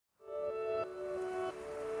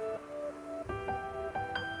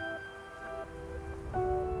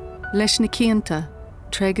Leis na cínta,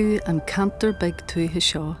 tregu an cantar big tuaithe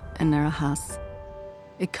seo in ar a has.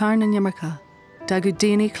 I carn na Nimarcha, dagu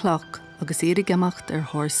déanaí cloch agus éidir gemacht ar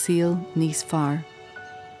thóir síl níos fearr.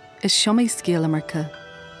 Is siomí scéal Amarcha,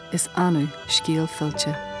 is anu scéal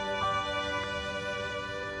fillte.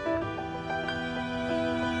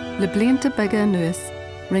 Le blianta beige nuas,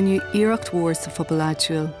 rinneú iireacht mhór sa phobal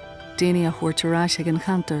áitiúil, déanaí a thuairtearás ag an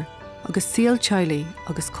chantar, agus síl teaghlaí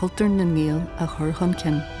agus cultúr na níl a chur chun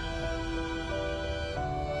cinn.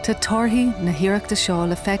 Tá torthaí na hiireachta seo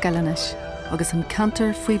le feith eileanis, agus an cantar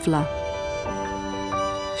faoi bhla.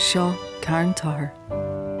 Seo Carn Tóchair.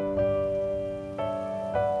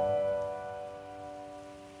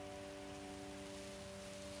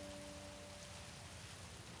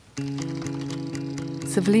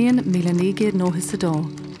 Sa bhliain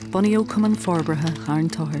 1992, bunaíodh Cumann Forbartha Carn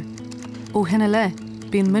Tóchair. Ó hina le,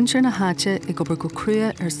 bíonn muintir na háite ag obair go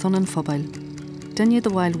crua ar son an phobail. Duine do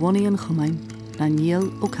bhhail wanaí an chumainn na níl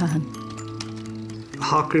ó Cahan.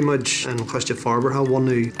 Hacrimid an chuiste Forbartha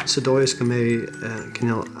wonú sa dóis go mé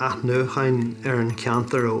cinál aithnuchain ar an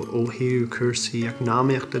ceantar ó hiú cursaí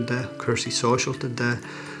economiachta de, cursaí sóisialta de,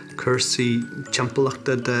 cursaí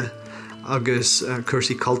timpolaachta de, agus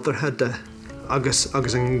cursaí cultartha de. Agus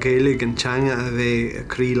an Gaelige an teanga a bheith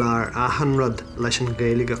crílar ahanrad leis an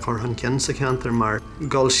Gaelige a chur cin sa ceantar mar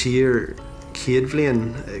gol siar céad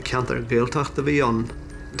bhliain ceantar Gaeltacht a bhí an.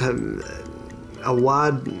 A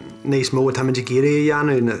bhfad níos mó tá muidir géirí a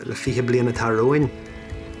dhéanamh le fiche bliana tá roin.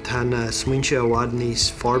 Tá na smaointe a bhfad níos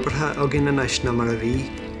Forbartha a gin inis na mar a bhí.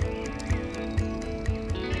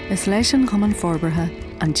 Is leis an Cumann Forbartha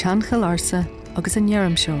an teanchail arsa agus an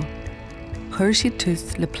dhearm seo. Chuir siad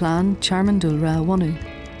tús le plán Charman dúlra a bhhanú.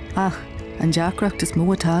 Ach, an deacracht is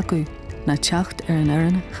mó atá acu na teacht ar an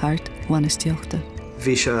aireann cheart bhainisteochta.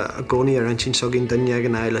 Bhí se a gcónaí ar an sin sogin duine ag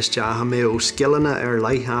an éiles deatha mé ó scialanna ar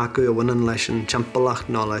laithe acu a bhainean leis an timpolacht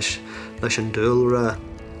ná leis an dúlra.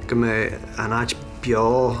 Go mé an áit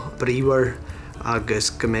beá bríomhar agus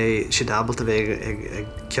go mé siad abalta bheith ag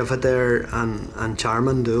ceafadéir an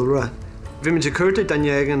Charman dúlra. Bhí muidir cuirte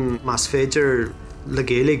duine ag an más féidir le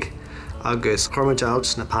Gaelige agus chormaid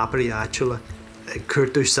alt na paparí áitiúla ag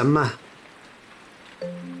cuirtú sama.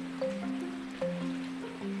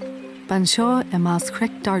 Ban seo I más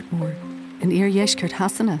cric Dartmoor, in iar dhéisceart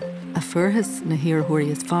hasanna a fuarthas na hiarthirí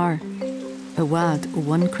is fearr, a bhfad ó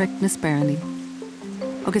bhain cric na Speranaí.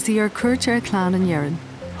 Agus I ar cuairt ar chlán an dhearann,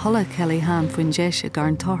 thola Kelly Hann faoin deis a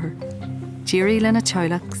Carn Tóchair. Dírí lena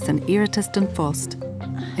teaghlach san iartas don fóst,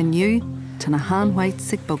 inniu tá na Hann White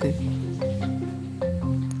sig bogu.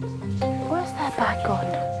 Where's their bag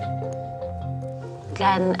gone?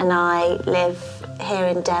 Glenn and I live here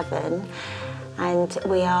in Devon, and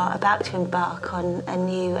we are about to embark on a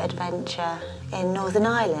new adventure in Northern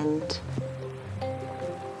Ireland.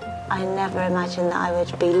 I never imagined that I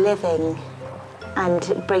would be living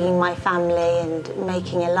and bringing my family and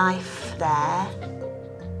making a life there.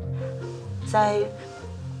 So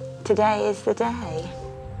today is the day.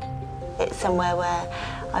 It's somewhere where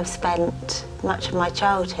I've spent much of my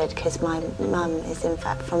childhood because my mum is in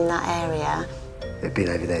fact from that area. I've been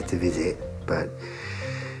over there to visit, but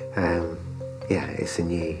yeah, it's a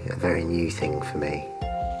very new thing for me.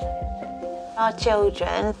 Our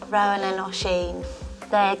children, Rowan and Oisin,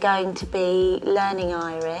 they're going to be learning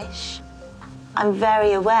Irish. I'm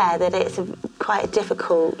very aware that it's quite a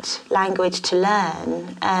difficult language to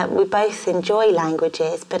learn. We both enjoy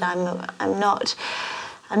languages, but I'm not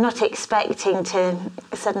expecting to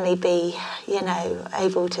suddenly be, you know,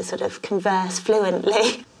 able to sort of converse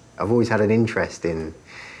fluently. I've always had an interest in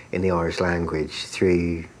the Irish language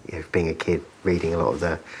through being a kid, reading a lot of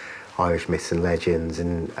the Irish myths and legends,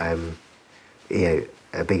 and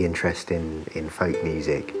a big interest in folk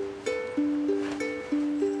music.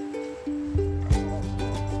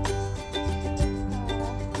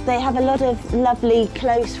 They have a lot of lovely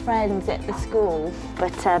close friends at the school,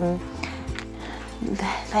 but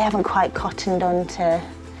they haven't quite cottoned on to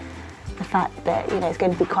the fact that, you know, it's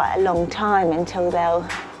going to be quite a long time until they'll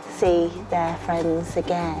see their friends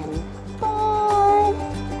again. Bye!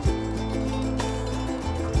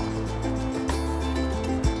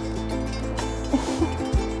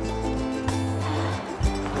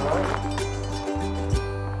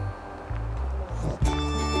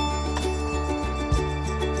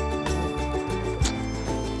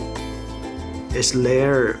 Is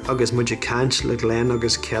léir agus muidir caint le Glenn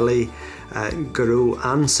agus Kelly gurú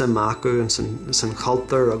ansam acu san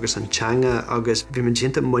cultúr agus an teanga agus bhí man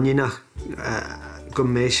jinnta muinneach go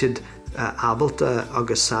méisiid abalta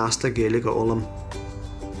agus sásta Gaeilge ólam.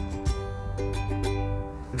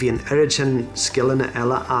 Bhí an oiread sin scileanna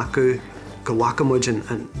eile acu go wacamuid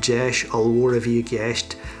an deis alwór a bhí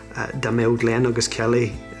gceist da mé Glenn agus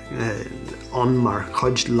Kelly an mar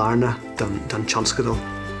chuid lárna don tionscadal.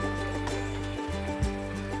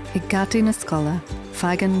 I gataí na scola,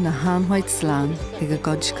 feagan na Hann White slán ag a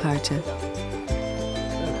god carte.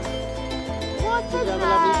 What a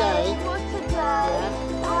day! What a day!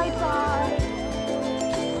 Bye-bye!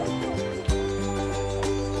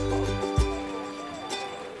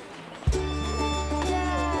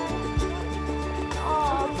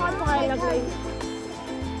 Oh, bye-bye, lovely.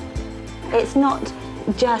 It's not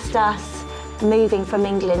just us moving from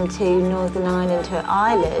England to Northern Ireland to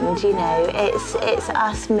Ireland, you know, it's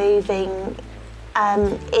us moving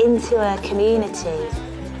into a community.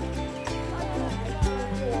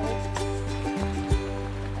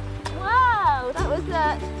 Wow, that was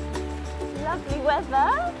lovely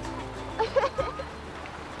weather.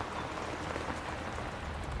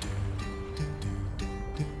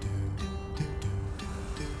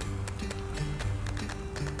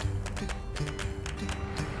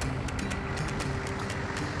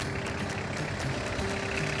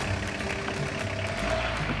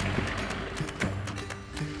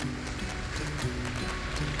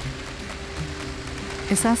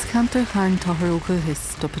 Is as Gaeltacht of Carn Tóchair ó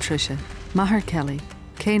Chuthas do Patricia, Maher Kelly,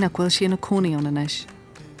 cé nach bhfuil sí na cónaí an inis.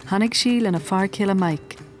 Tháinig sí le na fear céile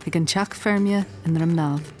maic ag an teach fermia in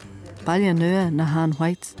Rimnámh, baile nua na Hann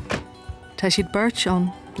White. Tá siad beirt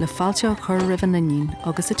an le fáilte chur roimh an inniu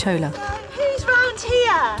agus a teaghlaigh. Who's round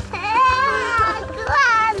here?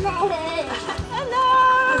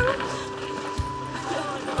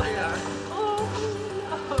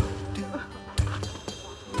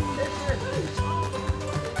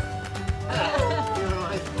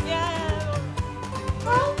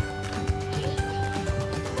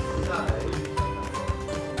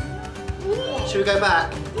 Should we go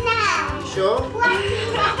back? No. You sure? Wacky.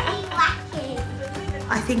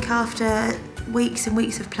 I think after weeks and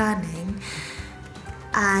weeks of planning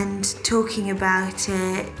and talking about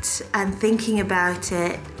it and thinking about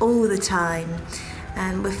it all the time,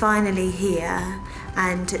 we're finally here,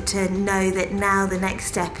 and to know that now the next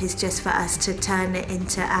step is just for us to turn it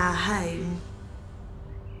into our home.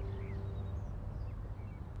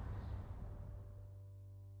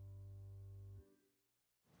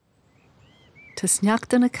 Tá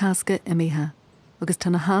sneachta na casca imithe, agus tá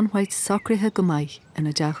na Hann White socraithe go maith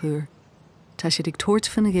ina deachúr. Tá siad ag tuairt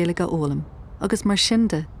fan na Gaeilge ólam, agus mar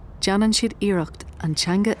sinnde, deanan siad iireacht an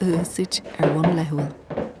teanga uasaid bhain lethúil.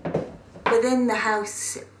 Within the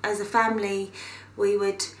house, as a family, we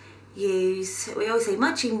always say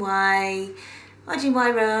Mudging Wai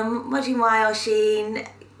Rum, Mudging Wai Oshin,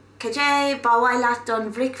 Kajay, Bawai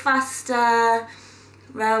Laton, Vrickfasta,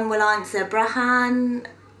 Rum will answer Brahan.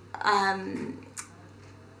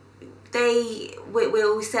 We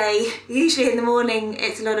will say, usually in the morning,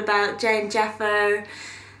 it's a lot about Jane Jeffer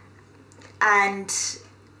and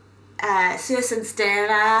Susan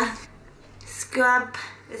Stella, Scrub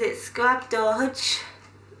Dohudge,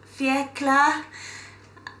 Fiekla.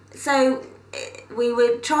 So we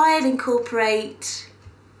would try and incorporate,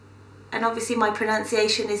 and obviously my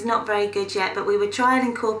pronunciation is not very good yet, but we would try and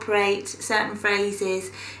incorporate certain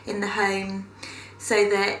phrases in the home so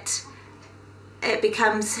that it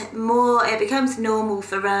becomes normal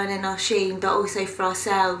for Rowan and Oisin, but also for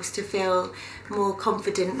ourselves to feel more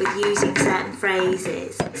confident with using certain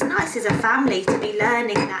phrases. It's nice as a family to be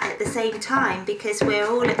learning that at the same time, because we're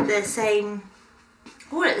all at the same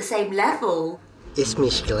level.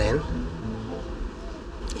 Ismish Glenn.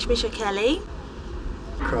 Ishmisha Kelly.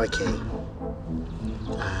 Crikey.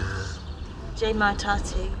 Jane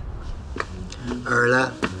Martatu.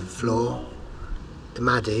 Erla. Flo.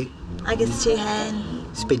 Madu. Agus Tuhen.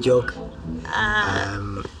 Spidjog.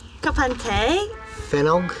 Copante.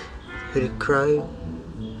 Fenog. Hooded Crow.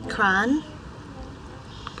 Cran.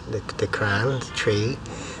 The cran, the tree.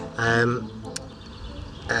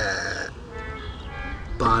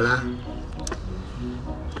 Bala.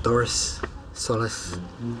 Doris. Solace.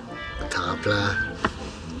 Tabla.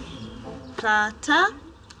 Plata.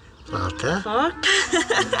 Plata. Fork.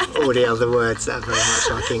 All the other words that are very much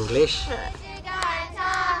like English.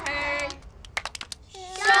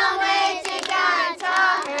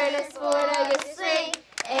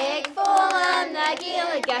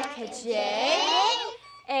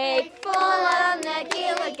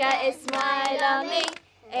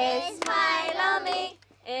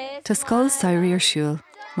 Tá scoil saoirí ar siúil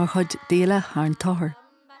mar chud Gaeltacht of Carn Tóchair.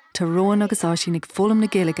 Tá Rowan agus Oisin ag fólam na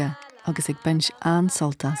Gaeilge agus ag bench an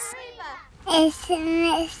soltas. Is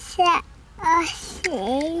Mr.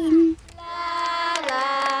 Oisin.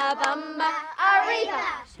 La bamba arriba.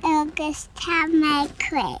 Agus tá mai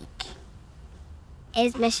quick.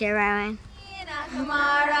 is Mr. Rowan.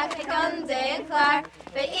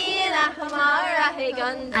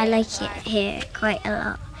 I like it here quite a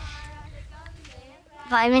lot.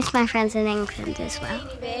 But I miss my friends in England as well.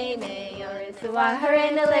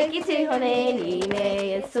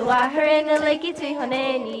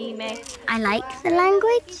 I like the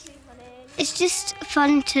language. It's just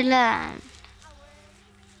fun to learn.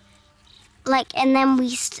 And then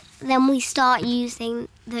we start using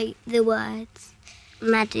the words.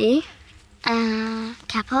 Madu,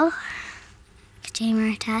 Capel,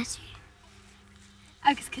 Kajima Tatu.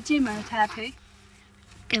 Agus Kajima Tatu.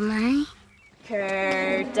 Gumai. I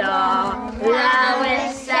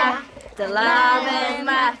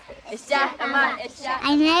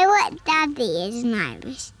know what daddy is in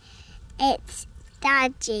Irish. It's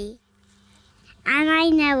dadgy. And I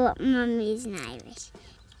know what mummy is in Irish.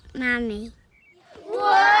 Mammy.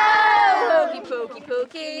 Whoa, hokey pokey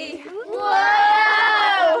pokey.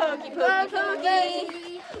 Whoa, hokey pokey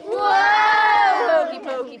pokey. Whoa, hokey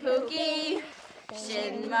pokey pokey.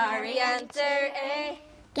 Shin Mari enter eh.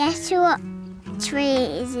 Guess what tree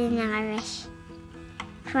is in Irish?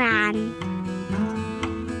 Cran.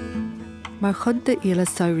 Mar chud de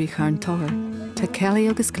Gaeltacht of Carn Tóchair, tá Kelly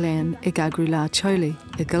agus Glenn ag agrú lá teolaí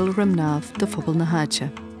I gul rimnámh de phobal na háite.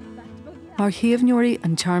 Mar thiamhnóirí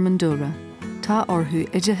an Charman Dúra, tá orthú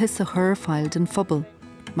idithe sa chur fáil den phobal,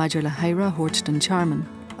 maidir le haire thuirt den Charman,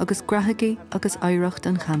 agus grathagaí agus éireacht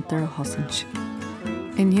an chantar a thosaint.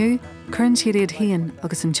 Inniu, churann siad iad haon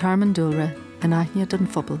agus an Charman Dúra an aithne den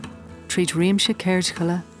phobal, tríd réimse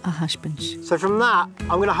céirdeachla a haisbint. So from that,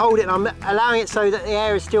 I'm going to hold it and I'm allowing it so that the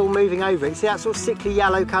air is still moving over it. See that sort of sickly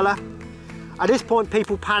yellow colour? At this point,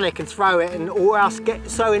 people panic and throw it, or else get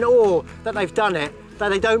so in awe that they've done it that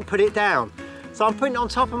they don't put it down. So I'm putting it on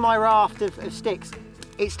top of my raft of sticks.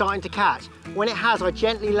 It's starting to catch. When it has, I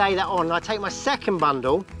gently lay that on. And I take my second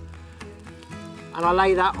bundle and I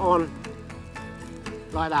lay that on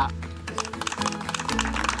like that.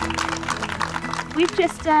 We've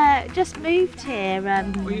just moved here.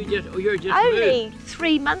 You're just only moved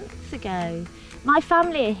 3 months ago. My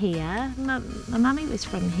family are here. My mummy was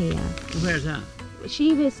from here. Where's that?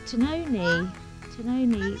 She was Tanoni,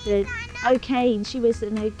 the O'Kane. She was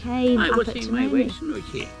an O'Kane I up was at seeing my Tanoni. waist right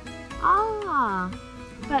here. Ah,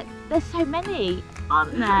 but there's so many,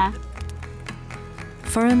 aren't there?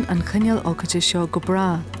 Forann an chineal ócaide seo go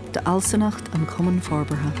bra de alsanacht an Cumann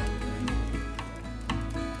Forbartha.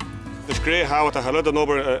 It's great how it had an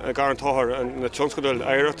over Carn Tóchair and the Chunskadal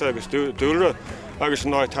Irish agus Dúlra agus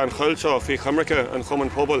ná tan chulseo fi Chumrica and Cumann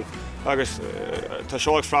Pobal agus tá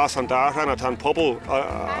seoag frás an darthan a tan pobal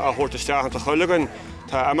a thuirteasteach an tá chuligan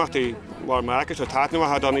tá amachtaí mar marcas a tatnú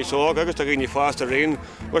had an ísóg agus tá gine fásta réin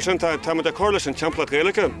mar sin tá de corlas an timpla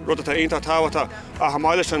Gaeilge rud tá inta táhata a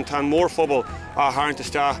hamáile an tan mór phobal a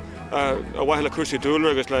háirteasteach a bhaile cuasaí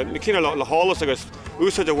Dúlra agus le cíine le hálas agus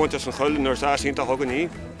úsad a bhainte an chulin ar sás inta thuganí.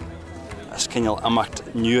 As cinneal amacht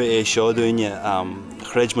nua é seo dúine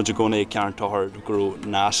chreid muid gona Carn Tóchair gurú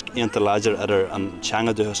nasc inta láidir ar an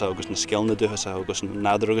teanga duhasa agus na scilna duhasa agus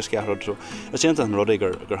nádar agus cearrad. So is inta an rudaí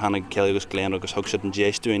gur hanna Kelly agus Glenn agus thugsid an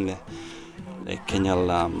déis dúin le cinneal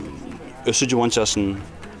úsad bhainte as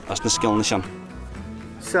na scilna sin.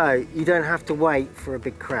 So you don't have to wait for a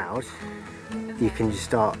big crowd. You can just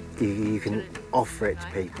start, you can offer it to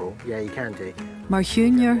people. Yeah, you can do. Mar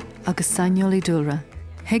Junior agus Sainiolí Dúlra,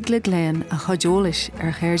 Higla Glenn a chodólis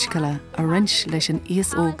ar chéirdeachla a rins leis an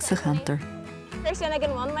íosóg sa chantar. There's going to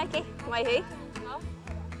get one, Mikey. My who?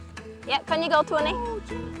 Yep, can you go 20?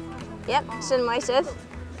 Yep, sin my sid.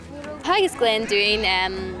 Hagus Glenn doing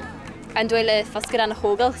an dwyle fosgad an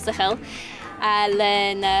hogel sa chil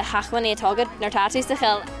le na hachwan e togad nar tatu sa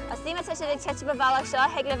chil. As di ma tisha ag titcha bavalla seo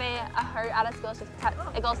hegla ve a her alas go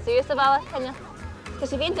ag all suas a valla kenya.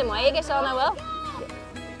 Cause if into my ag seo na well.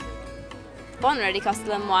 Bon ready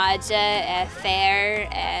costal mwaja fair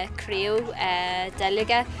creo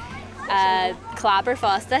deliga clabber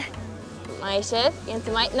fosta. My shit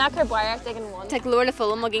into my knocker boyer taking one. Take lord the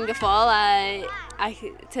full mugging gefall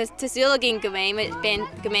to seal again game ben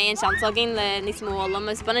game and chance again the nice small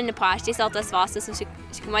was bun in the pasty salt as fast as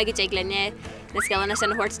she can make a jigline the skill and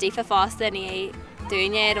a horse stiff fast and he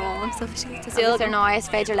doing it on so to seal their noise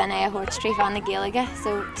federal and a horse tree van the Gaeilge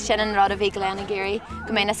so shannon rod of Glen and Gary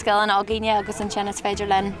go main a skill and Alginia agus and Shannon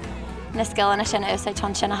federal and na skill and a shannon outside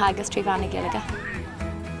Shannon hagus tree van the Gaeilge.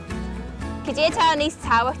 Could you tell these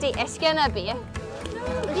tawachty Iska na be?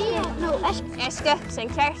 No, Iska,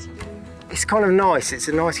 Sinclair. It's kind of nice. It's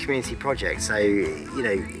a nice community project. So, you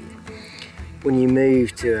know, when you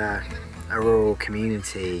move to a rural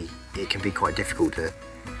community, it can be quite difficult to,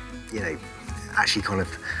 you know, actually kind of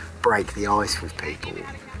break the ice with people.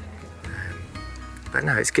 But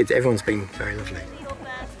no, it's good. Everyone's been very lovely.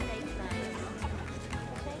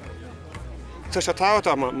 Tá sé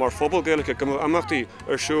táhairteach mar phobal Gaeilge go amachtaí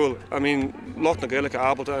ar siúl, I mean, lot na Gaeilge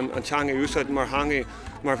ábalta an teanga úsáid mar hangaí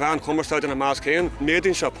mar bhean cumarsáid in a más céan,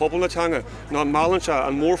 médainn se pobal na teanga, ná málann se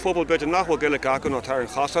an mór phobal beidir nachhfuil Gaeilge acu ná tar an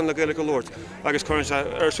chasan na Gaeilge Lord, agus chuann se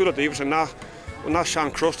ar siúla daobhar se nach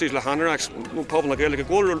sean crusties le hanaraach pobal na Gaeilge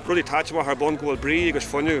ggóil rudí taite mar bon ghfuil brí agus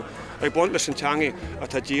funniú ag buint leis an teangaí a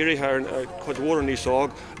tá díri ar chuidhór an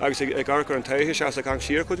níoság agus ag arcar an taithe se a gang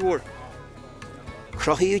siar chuidhór.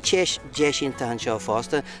 Crochiú déisianta an seo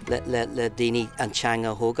fásta le daoine an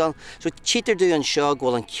teanga thógáil. So títar dú an seo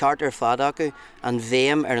ghfuil an ceart ar fad acu, an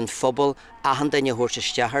bhéim ar an phobal ahan daine thuirte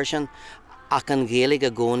steathar sin, ach an Gaeilge a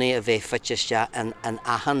gcónaí a bheith fitte an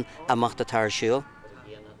ahan amachta tar siúil.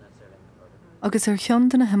 Agus ar cheann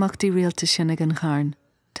na himachtaí rialta sin ag an Carn,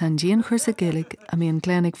 tá an díon chuir sa Gaeilge a míon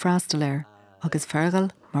gléannig freastal air, agus fergal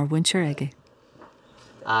mar bhaintear aige.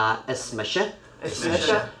 Is mise. Is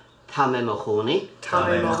mise. Táime mo chónaí.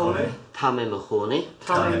 Táime mo chónaí. Táime mo chónaí.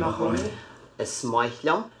 Táime mo chónaí. Is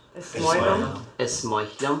maithlam. Is maithlam. Is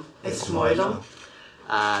maithlam. Is maithlam.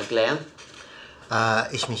 Glenn.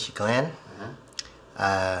 Is mis Glenn.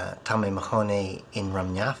 Táime mo chónaí in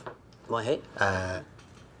Ramneaf. Maithé.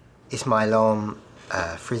 Is maithlam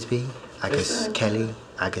Frisbee, agus Kelly,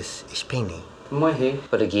 agus Ispini. Maithé.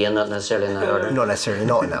 But again, not necessarily in that order. Not necessarily,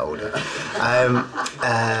 not in that order.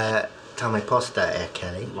 Táime posta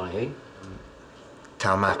Kelly. Maithé.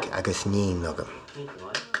 Táimeach agus níon agam.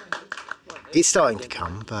 It's starting to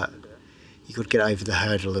come, but you could get over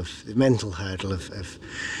the mental hurdle of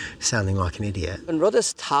sounding like an idiot. An rud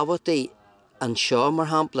is táhairtaí an seo mar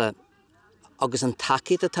hampla agus an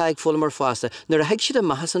takeí atá ag fóla mar fásta, nuair a thuig siad a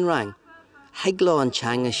maithas an rang, thuig lá an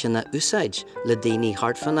teanga sin a úsáid le daoine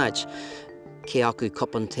hartfanáid. Cé acu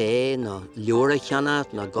cup an té, ná leor a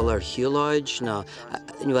cheannat, ná golar hiúláid, ná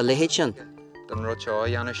bhfuil lehéid sin. Don rud seo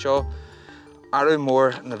dhéanamh seo, arú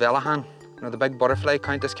mór na bhealahan, the big butterfly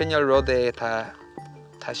count is cinneal rud é tá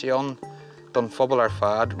sé an don phobal ar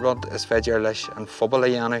fad, rud is féidir leis an phobal a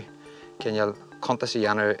dhéanamh, cinneal contas a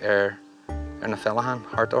dhéanamh ar na bhealahan,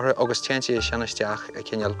 hartóthair, agus tean sé sin isteach a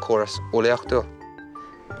cinneal córas ólaíochtú.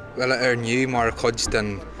 Well, ar nniu mar chuid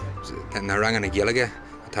den na rangan na Gaeilge,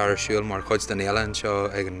 tá ar siúil mar chuid den éile an seo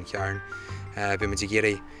ag an chearn. Bhí me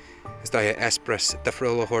géirí is da espras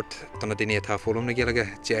difriúil a thuirt donna daoine atá fólam na Gaeilge,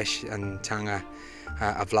 deis an teanga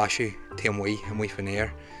a bhlaisiú téamhaí a mhaí fan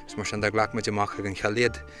éir. Is mar sin da ghlach muid amach ag an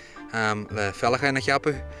cheiliad le fealacha na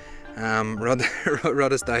cheapú.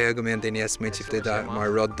 Rud is da go mbeon daoine smaoití fliad mar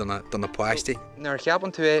rud donna páistí. Nuair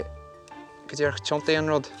cheapan tú é go dtíar tiontaí an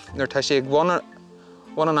rud, nuair tá sé ag bhain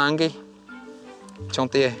an angaí,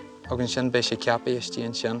 tiontaí é agus sin bé sé ceapaí is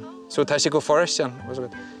tíon sin. So tá sé go forras sin,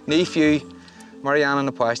 ní fiú Mariana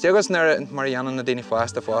na páistí, agus Mariana na daoine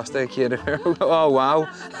fásta céad wow!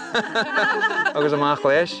 Agus amach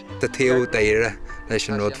leis. Tá taobh daire leis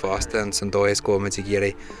an rud fásta an san dóis go muid i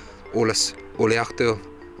géirí ólas ólaíochtú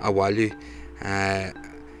a bhailú.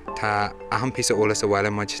 Tá ahan píosa ólas a bhaile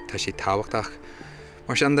muid tá sé táhachtach.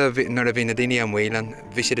 Mar sin nuair a bhí na daoine am bhhéilean,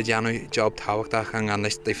 bhí siad a deanú job táhachtach an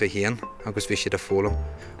gceannis daofa chéan, agus bhí siad a fólam.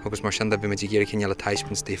 Agus mar sin bhí muid i géirí cinneal a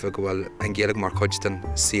taispin daofa go bhfuil an Gaeilge mar chuid den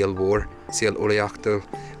síl mhór, síl ólaíochtú,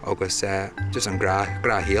 agus just an gra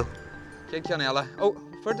héal. Cé cean eile? Ó,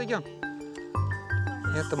 fuirta cean.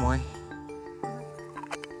 Iad amói.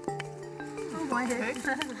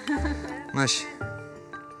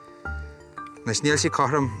 Nes níl sí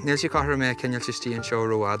cathair mé cinneal sí stíon seo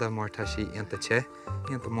roáda mar tá sí ionta té.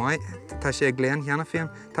 Ionta amói. Tá sé ag léan cheanna féin.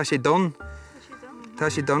 Tá sé don. Tá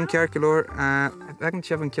sé don cear go leor ag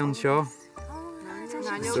sibh an ceann seo.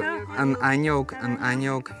 An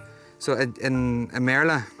aineog. So in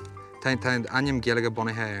Merla, tá aim Gaeilge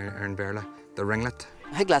bunaithe ar an Berla, the ringlet.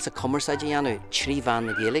 Thuig leas a cumarsáid dhéanamh trí bhean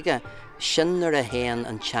na Gaeilge, sin nuair a héan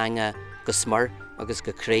an teanga go smar agus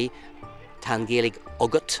go crí tá an Gaeilge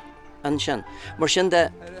agat an sin. Mar sin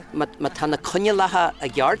ma tá na cunne letha a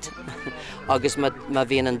gheart agus ma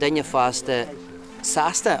bhíon an duine fásta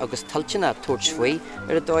sásta agus tiltena tuairt faoi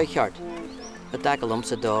ar a dóid cheart. Ba da go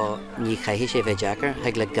lomsa dó ní chaithí sé bheith deacair,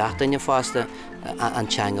 thuig le gach duine fásta an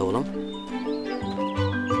teanga ólam.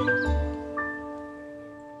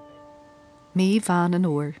 Mí bhean an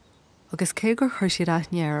uair, agus cé gur chuir siad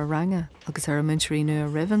aithne ar a ranga agus ar a muinteoirí nu a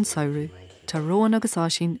rivan saoirú, tá roan agus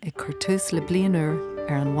áisín ag chuir tús le bliain uair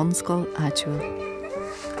ar an bhunscoil áitiúil.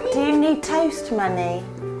 Do you need toast money?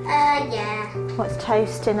 Yeah. What's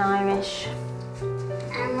toast in Irish?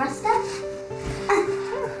 Mustard.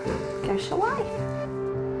 Go shall I?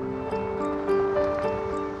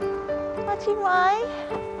 What do you like?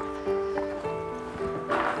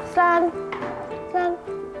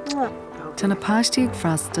 Tá na páistí ag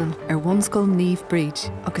freastal one scoil níomh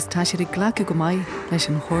bríd agus tá siad ag ghlacu go maith leis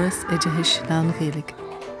an chóras idirthis lean Gaeilge.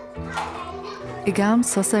 I gam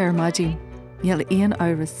sosa maidin, níl íon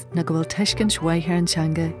áras na go bhfuil tuiscin swaithar an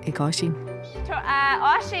teanga i gáisín.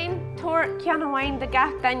 Áisín túir cean amhain de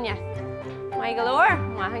gach daine. Mai go leor,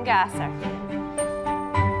 maith an gasar.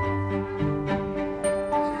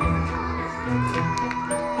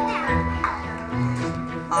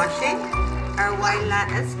 Áisín, bhaile le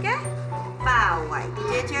isce, báhaid.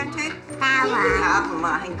 Dé tearn tú? Báhaid. Tá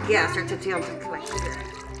maith an gasar tá teanta cléiste.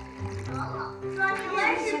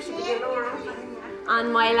 An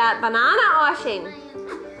maile banana áisín.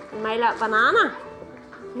 An maile banana.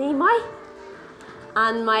 Ní mai.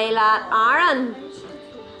 An maile aran.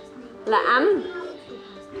 Le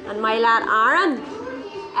An maile aran.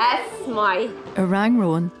 Es mai. A rang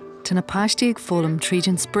roin, tá na páistí ag fólam tríd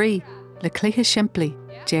an spree, le cluiche siimplí,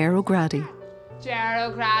 Ger ó Grady. Ger ó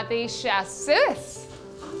Grady seasus.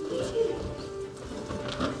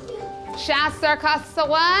 Seasar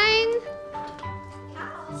Casawain.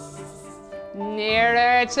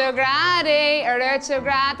 Nearer to Grady,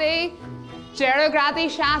 Ger ó Grady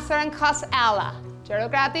seasar an cos ella. Ger ó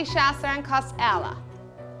Grady seasar an cos ella.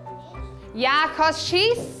 Ja cos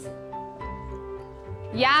shees.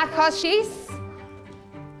 Ja cos shees.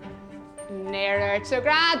 Nearer to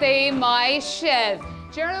Grady, my shiv.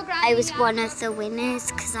 I was one of the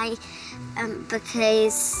winners because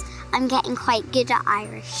I'm getting quite good at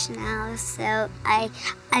Irish now, so I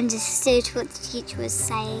understood what the teacher was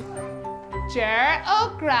saying. Ger ó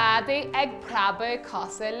Grady ag prabe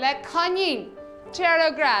cosa le conin. Ger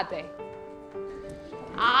ó Grady.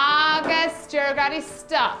 Agus Ger ó Grady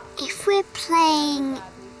stop. If we're playing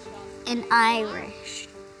in Irish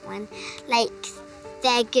one, like,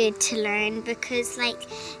 they're good to learn because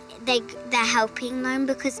they're helping learn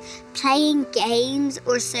because playing games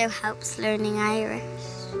also helps learning Irish.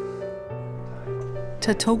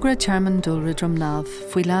 Tá tógra Chairman dulra drom nav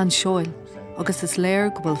faoi lean seoil agus is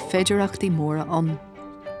léir go bhfuil féidirachtaí móra an.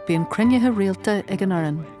 Bhíonn cruinnithe rialta ag an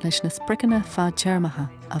oireann leis na spriccanna fad tearmatha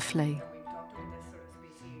a phlé.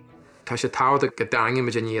 Tá sé táda go daingim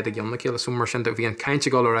a déine a gionnaí le sú mar sin a bhíon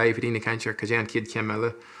cainte gáil ra bhí na cainte go déan ciad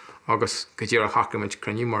ceile agus go dtíar a chacramid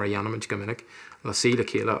cruniú mar a dhéanamid go minic le síle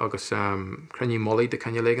chéile agus cruniú mollaí de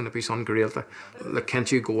cenne légan a bhí son go réalta le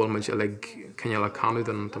cinntiú ggóilmid a le cenne le canú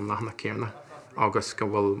den lethna céarna agus go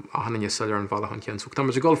bhfuil ahanana sillar an bhla an cin. So tá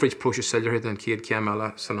mar a gáilfrid próise sillarthe den ciad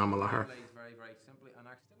ceile san am lethair.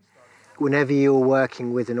 Whenever you're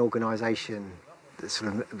working with an organisation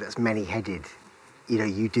that's many-headed,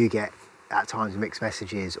 you do get at times mixed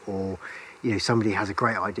messages, or somebody has a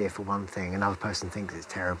great idea for one thing, another person thinks it's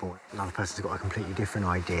terrible, another person's got a completely different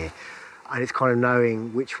idea, and it's kind of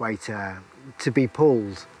knowing which way to be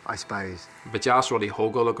pulled, I suppose. But just really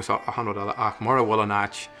hogol agus a hanod ach mar a bhfuil an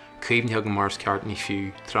áit críbneag an mars ceart ní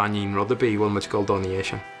fiú traín rud a bí bhfuil muid goil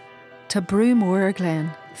donation. Tá brú mór ar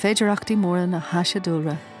gléin, féidirachtaí móra na haise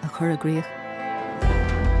dúra a chur a gríoch.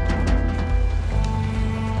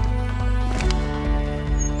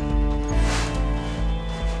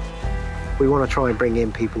 We want to try and bring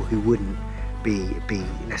in people who wouldn't be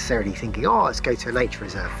necessarily thinking, oh, let's go to a nature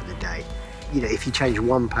reserve for the day. If you change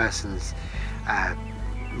one person's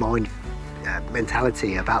mind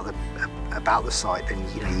mentality about the site, then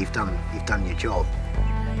you've done your job.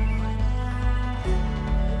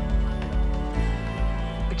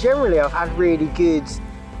 Generally, I've had really good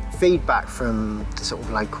feedback from the sort of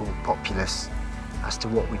local populace as to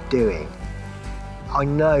what we're doing. I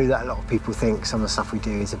know that a lot of people think some of the stuff we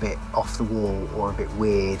do is a bit off the wall or a bit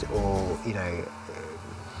weird, or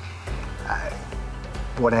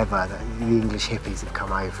whatever. The English hippies have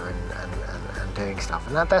come over and doing stuff,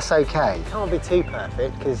 and that's okay. Can't be too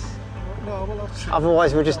perfect because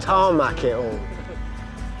otherwise we'll just tarmac it all.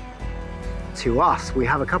 To us, we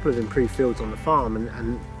have a couple of improved fields on the farm,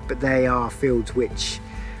 but they are fields which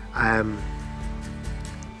don't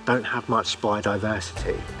have much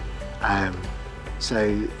biodiversity.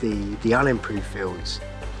 So the unimproved fields,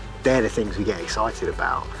 they're the things we get excited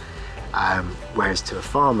about. Whereas to a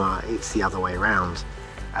farmer, it's the other way around.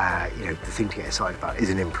 The thing to get excited about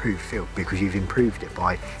is an improved field because you've improved it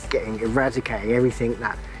by eradicating everything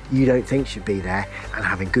that you don't think should be there and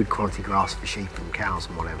having good quality grass for sheep and cows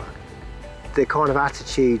and whatever. The kind of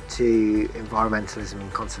attitude to environmentalism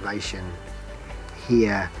and conservation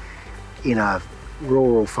here in a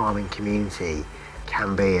rural farming community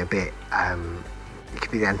can be a bit, it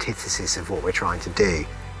can be the antithesis of what we're trying to do.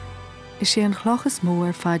 Is sé an chlochas mó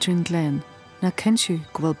ar fadrin glen, na cinsú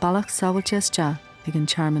go bhfuil bailach sábhailteas deach ag an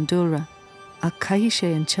Chairman dúlra, a caithfidh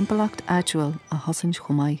sé an timpalacht aidiúil a thosaint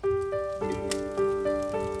chomhaid.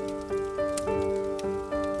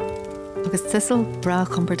 agus Thistle bra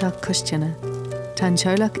chumpertach custina. Tá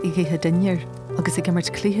teolach I githe dinnear agus I gimmert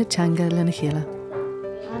clíthe teanga lena chéile.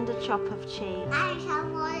 And a chop of cheese.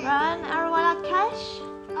 Ryan, Arwala Cash?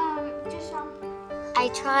 I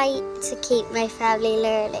try to keep my family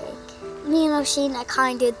learning. Me and Oisin are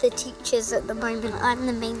kind of the teachers at the moment. I'm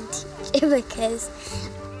the main teacher because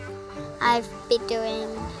I've been doing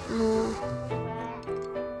more.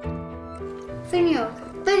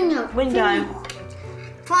 Window.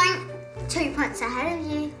 Point 2 points ahead of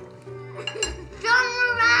you. John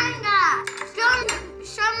Miranda!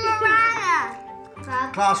 John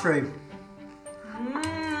Miranda! Classroom.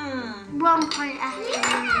 1 point ahead of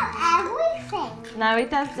you. Everything. No, he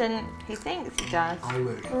doesn't. He thinks he does. I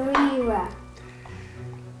would.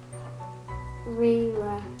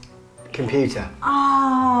 Rira. Computer.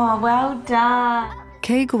 Oh, well done.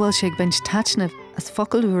 Cé go bhfuil sé ag baint taitnamh as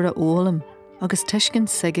focail uair ólam agus tuiscin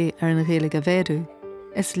sige na Gaeilge bhéadú,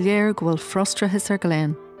 is léir go bhfuil frostrathas ar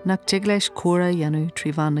gléin nach dig leis córa dhéanú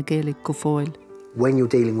trí bhain na Gaeilge go fóill. When you're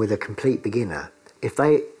dealing with a complete beginner, if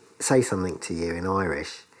they say something to you in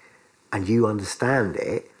Irish and you understand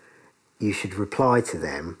it, you should reply to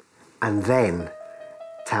them and then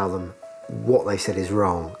tell them what they said is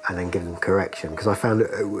wrong and then give them correction. Because I found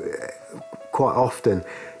quite often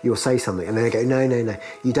you'll say something and then they go, no,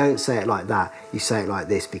 you don't say it like that, you say it like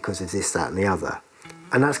this because of this, that and the other.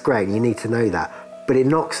 And that's great, you need to know that, but it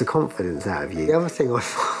knocks the confidence out of you. The other thing I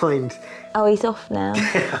find... Oh, he's off now.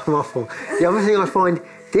 I'm awful. The other thing I find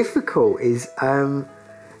difficult is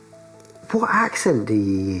what accent do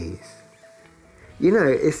you use? You know,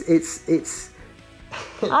 it's.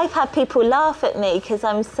 I've had people laugh at me because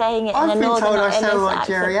I'm saying it in a Northern Irish accent. I've been told I sound like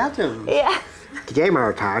Jerry Adams. Yeah.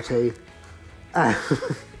 Gamer party.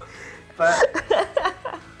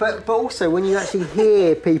 But also when you actually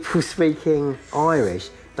hear people speaking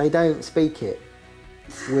Irish, they don't speak it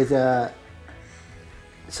with a.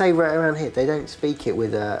 Say right around here, they don't speak it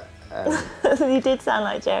with a. You did sound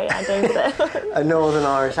like Jerry Adams there. A Northern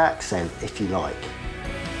Irish accent, if you like.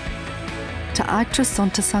 Tá actress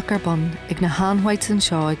Santa Sacarbon ag na Hann White an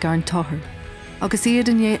seo ag Carn Tóchair, agus iad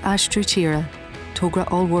in é astrú tíre, tógra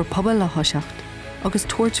allmhór pobal le thoiseacht, agus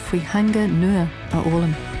tuairt faoi hanga nua a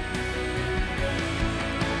ólam.